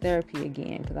therapy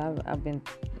again, because I've been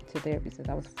to therapy since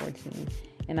I was 14,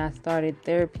 and I started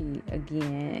therapy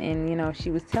again, and she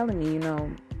was telling me,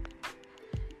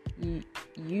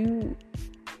 you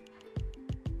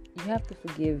have to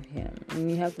forgive him,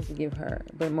 and you have to forgive her,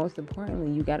 but most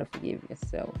importantly, you got to forgive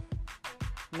yourself.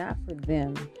 Not for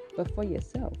them, but for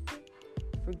yourself.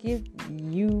 Forgive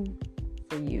you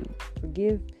for you.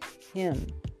 Forgive him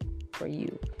for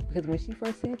you. Because when she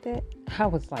first said that, I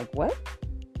was like, what?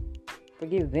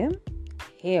 Forgive them?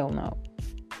 Hell no.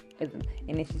 And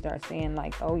then she started saying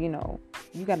like, oh, you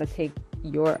got to take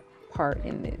your part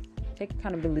in this. Take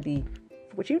accountability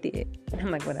for what you did. And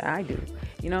I'm like, what did I do?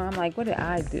 I'm like, what did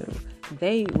I do?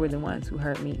 They were the ones who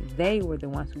hurt me. They were the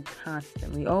ones who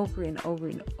constantly, over and over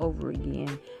and over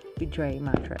again, betrayed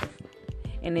my trust.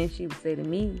 And then she would say to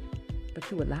me, but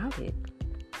you allowed it.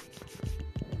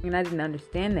 And I didn't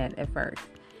understand that at first.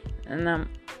 And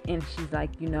she's like,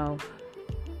 you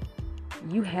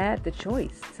had the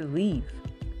choice to leave.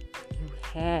 You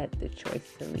had the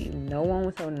choice to leave. No one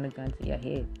was holding a gun to your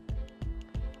head.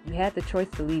 You had the choice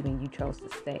to leave, and you chose to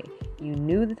stay. You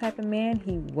knew the type of man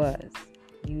he was.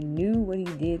 You knew what he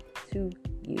did to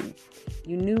you.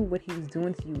 You knew what he was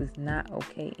doing to you was not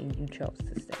okay, and you chose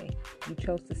to stay. You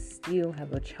chose to still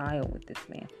have a child with this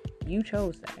man. You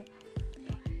chose that.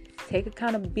 Take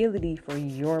accountability for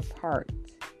your part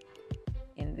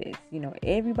in this.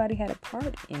 Everybody had a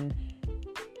part in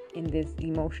this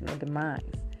emotional demise,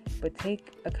 but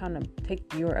take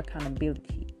your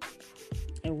accountability.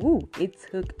 And it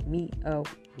took me a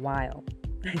while.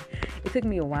 It took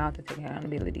me a while to take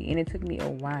accountability, and it took me a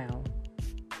while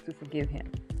to forgive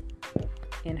him,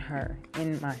 in her,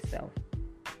 in myself,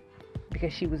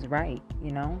 because she was right,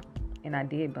 and I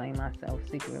did blame myself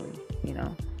secretly.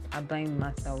 I blamed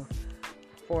myself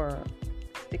for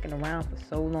sticking around for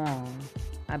so long.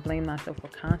 I blamed myself for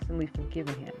constantly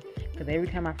forgiving him, because every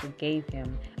time I forgave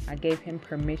him, I gave him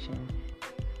permission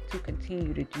to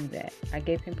continue to do that. I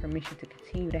gave him permission to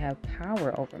continue to have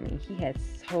power over me. He had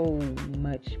so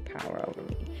much power over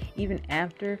me. Even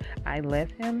after I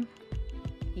left him,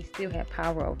 he still had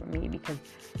power over me, because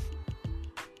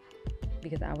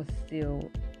I was still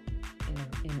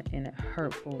in a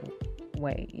hurtful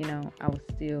way. I was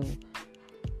still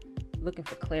looking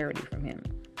for clarity from him.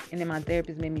 And then my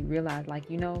therapist made me realize, like,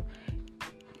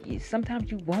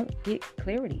 sometimes you won't get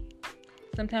clarity.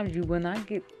 Sometimes you will not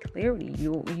get clarity.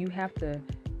 You have to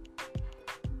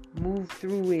move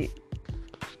through it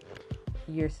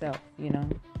yourself, You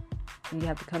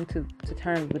have to come to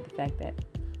terms with the fact that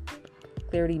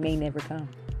clarity may never come.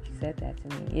 She said that to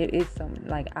me. It's something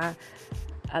like I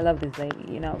love this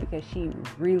lady, because she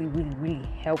really, really, really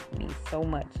helped me so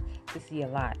much to see a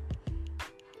lot.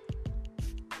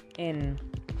 And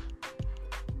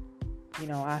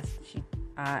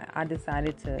I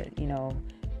decided to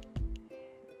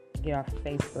get off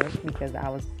Facebook, because I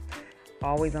was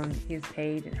always on his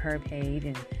page and her page,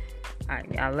 and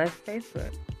I left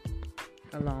Facebook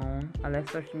alone. I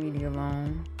left social media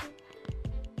alone,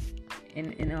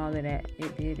 and all of that.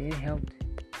 It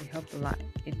helped a lot.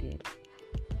 It did.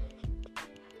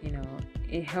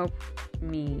 It helped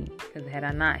me, because had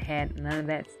I not had none of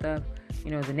that stuff,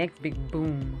 the next big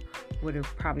boom would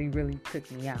have probably really took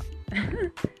me out.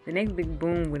 The next big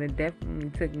boom would have definitely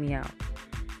took me out.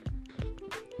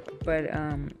 But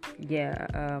and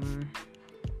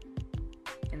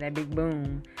that big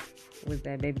boom was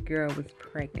that baby girl was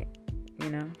pregnant.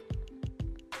 I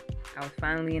was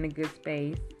finally in a good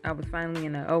space. I was finally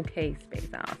in an okay space,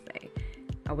 I'll say.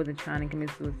 I wasn't trying to commit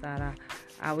suicide.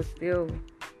 I was still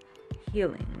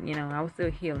healing. I was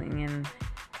still healing, and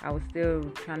I was still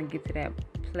trying to get to that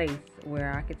place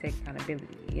where I could take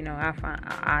accountability.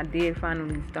 I did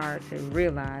finally start to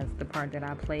realize the part that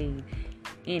I played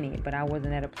in it, but I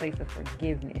wasn't at a place of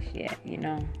forgiveness yet.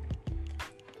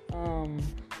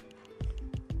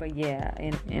 But yeah,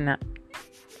 and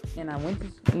I went to,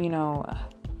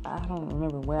 I don't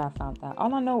remember where I found that.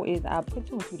 All I know is I put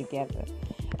two and two together.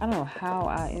 I don't know how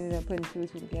I ended up putting two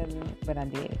and two together, but I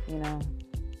did, you know.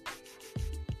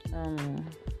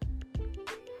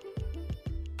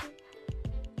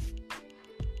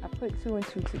 I put two and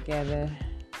two together,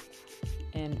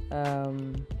 and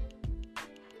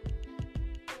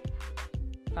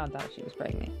found out she was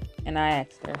pregnant. And I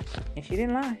asked her, and she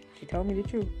didn't lie. She told me the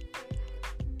truth.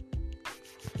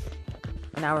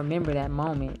 And I remember that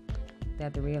moment,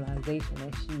 that the realization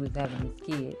that she was having this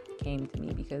kid came to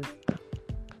me, because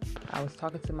I was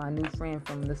talking to my new friend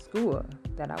from the school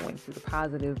that I went to, the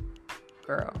positive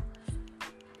girl.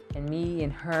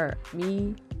 And her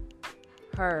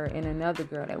and another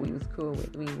girl that we was cool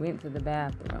with, we went to the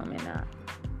bathroom,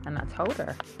 and I told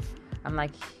her, I'm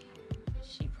like,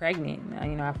 she pregnant.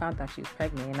 You know, I found out she was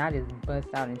pregnant, and I just bust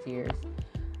out in tears.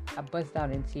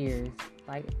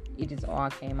 Like, it just all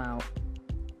came out.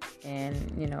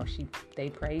 And, you know, they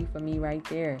prayed for me right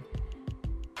there,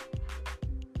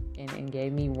 and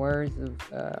gave me words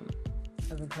of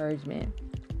encouragement,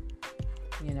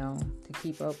 you know, to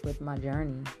keep up with my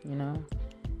journey, you know.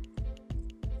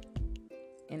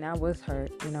 And I was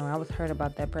hurt, you know. I was hurt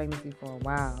about that pregnancy for a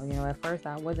while. You know, at first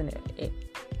I wasn't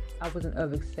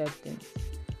of acceptance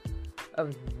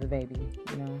of the baby,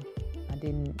 you know. I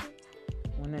didn't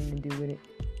want nothing to do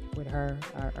with her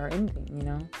or anything, you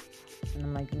know. And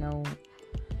I'm like, no,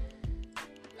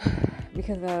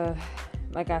 because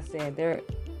like I said,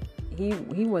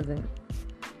 he wasn't.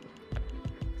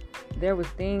 There was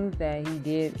things that he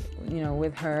did, you know,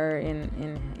 with her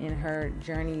in her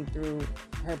journey through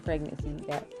her pregnancy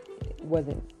that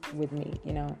wasn't with me,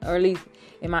 you know, or at least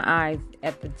in my eyes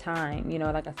at the time. You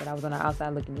know, like I said, I was on the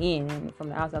outside looking in, and from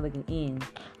the outside looking in,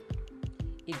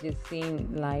 it just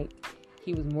seemed like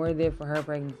he was more there for her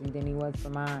pregnancy than he was for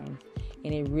mine.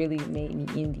 And it really made me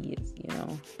envious, you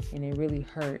know, and it really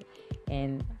hurt.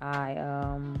 And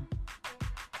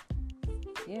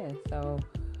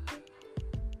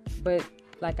but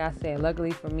like I said,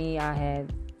 luckily for me, I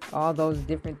had all those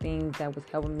different things that was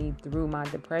helping me through my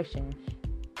depression.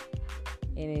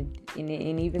 And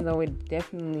even though it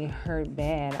definitely hurt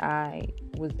bad, I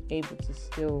was able to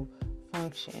still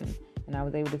function, and I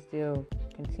was able to still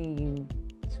continue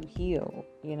to heal,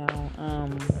 you know.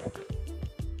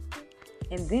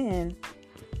 And then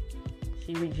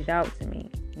she reached out to me,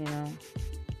 you know,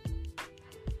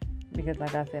 because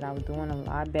like I said, I was doing a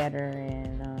lot better,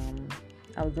 and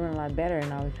I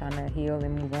was trying to heal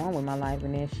and move on with my life.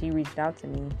 And then she reached out to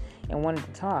me and wanted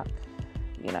to talk,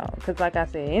 you know, because like I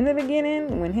said, in the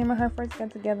beginning, when him and her first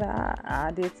got together,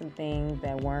 I did some things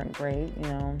that weren't great, you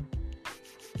know.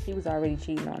 He was already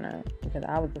cheating on her because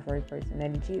I was the first person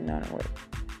that he cheated on her with.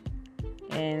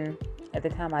 And at the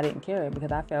time, I didn't care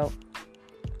because I felt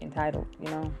entitled, you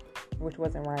know, which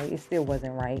wasn't right. It still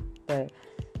wasn't right, but,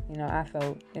 you know, I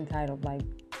felt entitled. Like,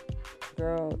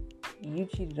 girl, you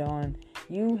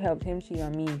helped him cheat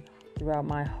on me throughout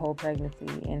my whole pregnancy,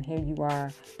 and here you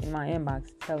are in my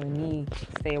inbox telling me to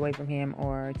stay away from him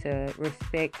or to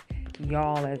respect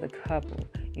y'all as a couple.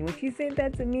 And when she said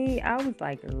that to me, I was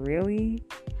like, really?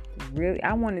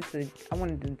 I wanted to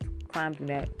climb through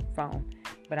that phone,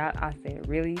 but I said,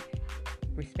 really?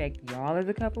 Respect y'all as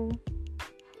a couple?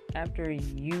 After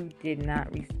you did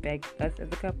not respect us as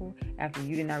a couple, after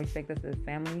you did not respect us as a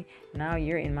family, now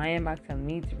you're in my inbox telling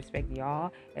me to respect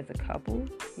y'all as a couple,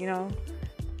 you know?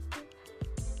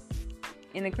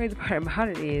 And the crazy part about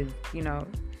it is, you know,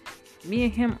 me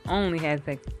and him only had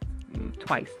sex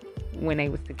twice when they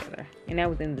was together. And that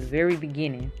was in the very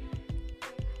beginning,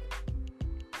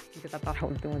 because I thought I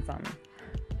was doing something.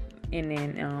 And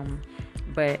then,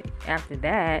 but after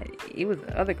that, it was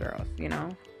other girls, you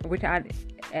know, which at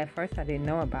first I didn't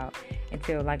know about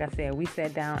until, like I said, we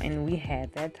sat down and we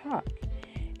had that talk.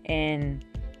 And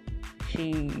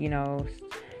she, you know,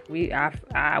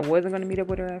 I wasn't going to meet up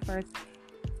with her at first,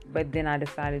 but then I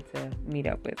decided to meet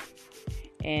up with her.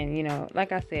 And, you know,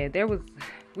 like I said,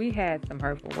 we had some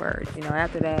hurtful words. You know,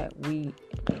 after that, we,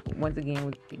 once again,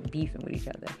 was beefing with each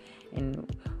other and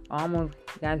almost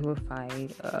got into a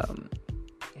fight,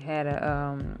 had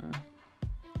a,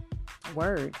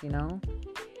 words, you know,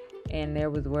 and there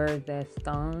was words that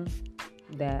stung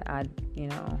that you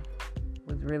know,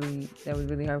 was really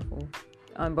hurtful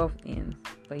on both ends.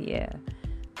 But yeah,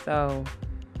 so,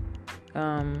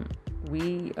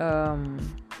 we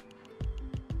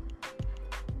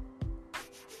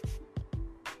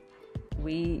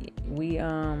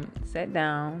sat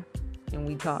down and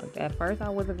we talked. At first I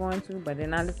wasn't going to, but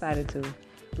then I decided to.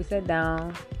 We sat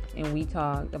down and we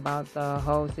talked about the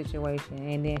whole situation,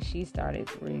 and then she started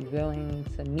revealing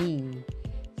to me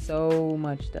so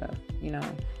much stuff, you know,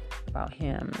 about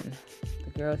him and the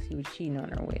girls he was cheating on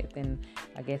her with. And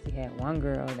I guess he had one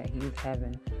girl that he was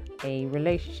having a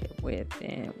relationship with,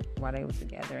 and while they were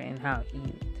together, and how he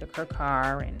took her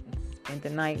car and spent the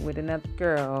night with another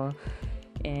girl,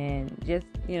 and just,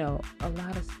 a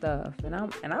lot of stuff.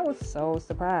 And I was so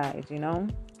surprised,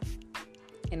 And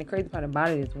the crazy part about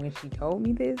it is when she told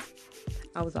me this,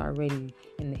 I was already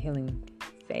in the healing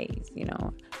phase,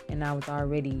 and I was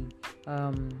already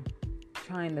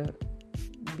trying to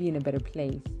be in a better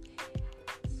place.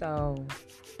 So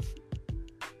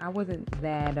I wasn't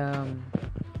that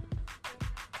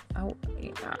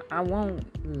I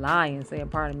won't lie and say a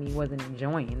part of me wasn't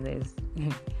enjoying this.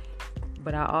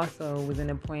 But I also was in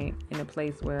a place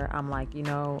where I'm like,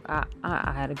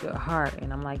 I had a good heart,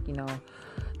 and I'm like,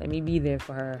 let me be there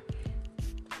for her.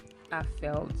 I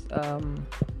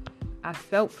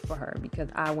felt for her because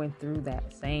I went through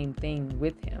that same thing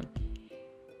with him.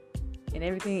 And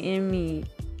everything in me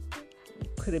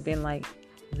could have been like,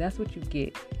 that's what you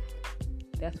get.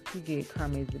 That's what you get.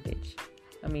 Karma is a bitch.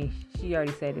 I mean, she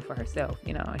already said it for herself,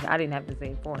 I didn't have to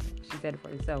say it for her. She said it for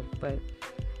herself, but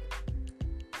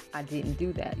I didn't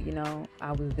do that,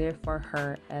 I was there for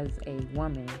her as a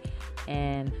woman.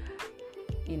 And,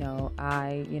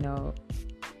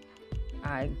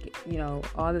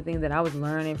 all the things that I was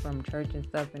learning from church and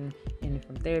stuff and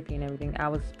from therapy and everything, I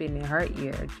was spitting in her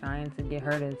ear, trying to get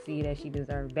her to see that she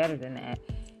deserved better than that,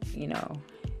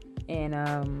 And,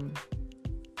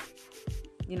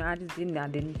 I just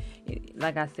didn't,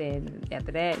 like I said,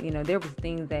 after that, there was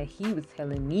things that he was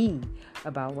telling me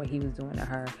about what he was doing to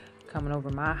her, coming over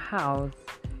my house,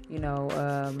 hanging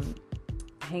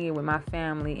with my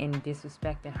family and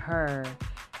disrespecting her,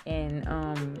 and,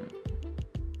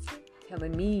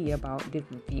 telling me about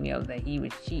different females that he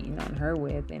was cheating on her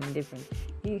with, and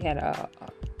he had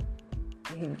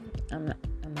I'm not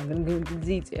going to go into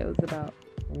details about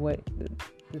what the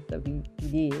stuff he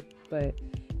did, but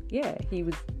yeah, he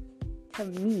was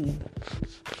telling me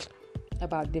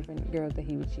about different girls that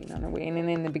he was cheating on her with. And then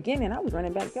in the beginning, I was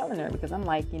running back telling her, because I'm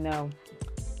like,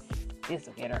 this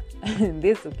will get her.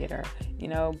 This will get her.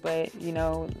 But,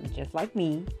 just like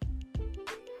me,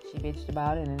 she bitched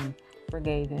about it and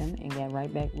forgave him and got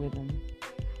right back with him.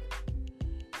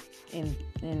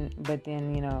 But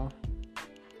then,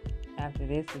 after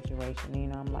this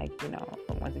situation, I'm like,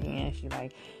 once again, she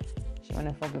want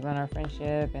to focus on our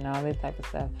friendship and all this type of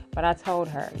stuff. But I told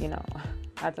her,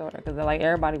 because like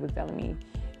everybody was telling me,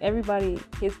 his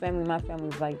family, my family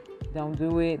was like, don't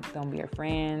do it, don't be a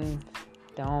friend,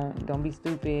 don't be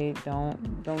stupid,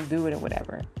 don't do it or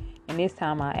whatever. And this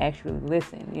time I actually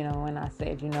listened, and I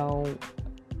said,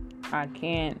 I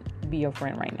can't be your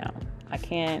friend right now. I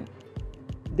can't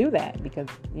do that because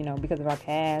of our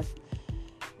past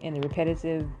and the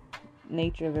repetitive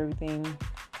nature of everything.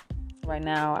 Right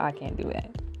now, I can't do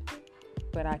that.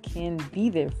 But I can be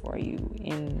there for you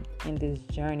in this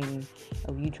journey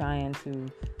of you trying to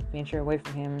venture away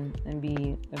from him and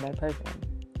be a better person.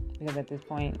 Because at this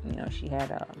point, she had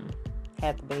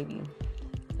the baby.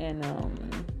 And,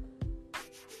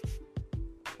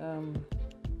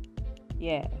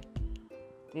 yeah,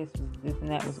 this and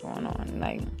that was going on.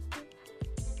 Like,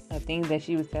 the things that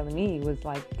she was telling me was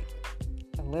like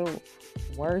a little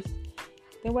worse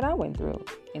than what I went through.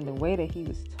 And the way that he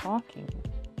was talking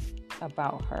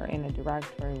about her in a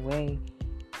derogatory way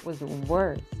was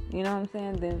worse, you know what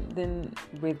I'm saying, than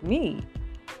with me.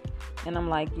 And I'm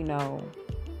like,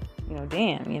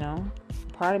 damn,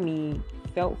 part of me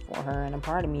felt for her, and a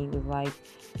part of me was like,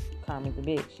 Karma's a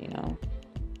bitch,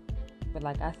 But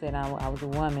like I said, I was a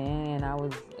woman, and I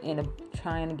was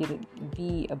trying to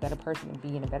be a better person and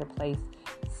be in a better place.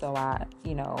 So I,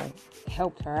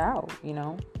 helped her out,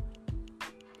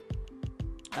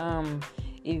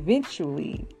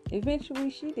 Eventually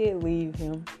she did leave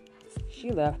him.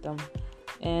 She left him.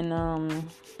 And, I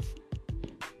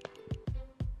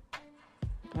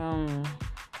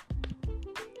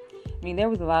mean, there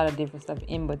was a lot of different stuff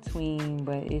in between,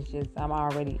 but it's just, I've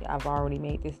already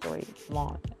made this story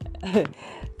long.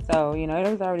 So,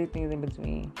 there was already things in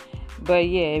between. But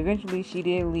yeah, eventually she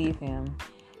did leave him.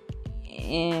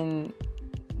 And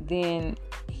then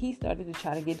he started to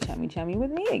try to get chummy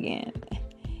with me again.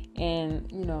 And,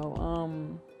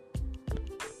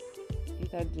 he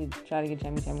started to try to get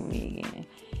chummy with me again.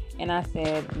 And I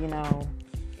said,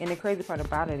 and the crazy part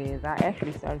about it is I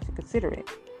actually started to consider it,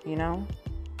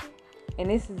 And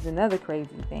this is another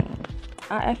crazy thing.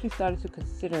 I actually started to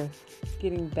consider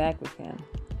getting back with him.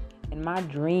 And my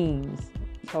dreams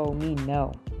told me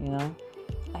no,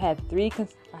 I had three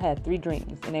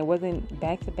dreams, and it wasn't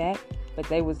back to back, but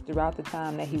they was throughout the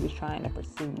time that he was trying to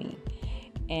pursue me.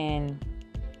 And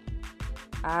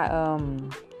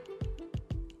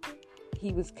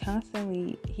he was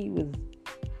constantly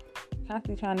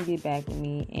trying to get back with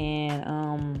me,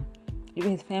 and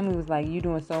even his family was like, "You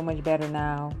doing so much better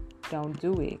now. Don't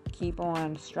do it. Keep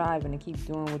on striving and keep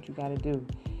doing what you got to do."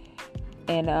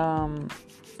 And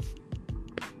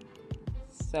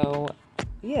so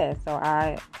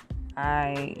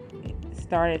I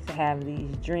started to have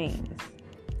these dreams.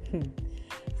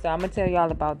 So I'm gonna tell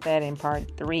y'all about that in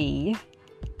part 3,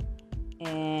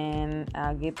 and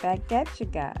I'll get back at you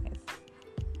guys.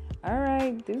 All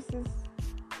right, deuces.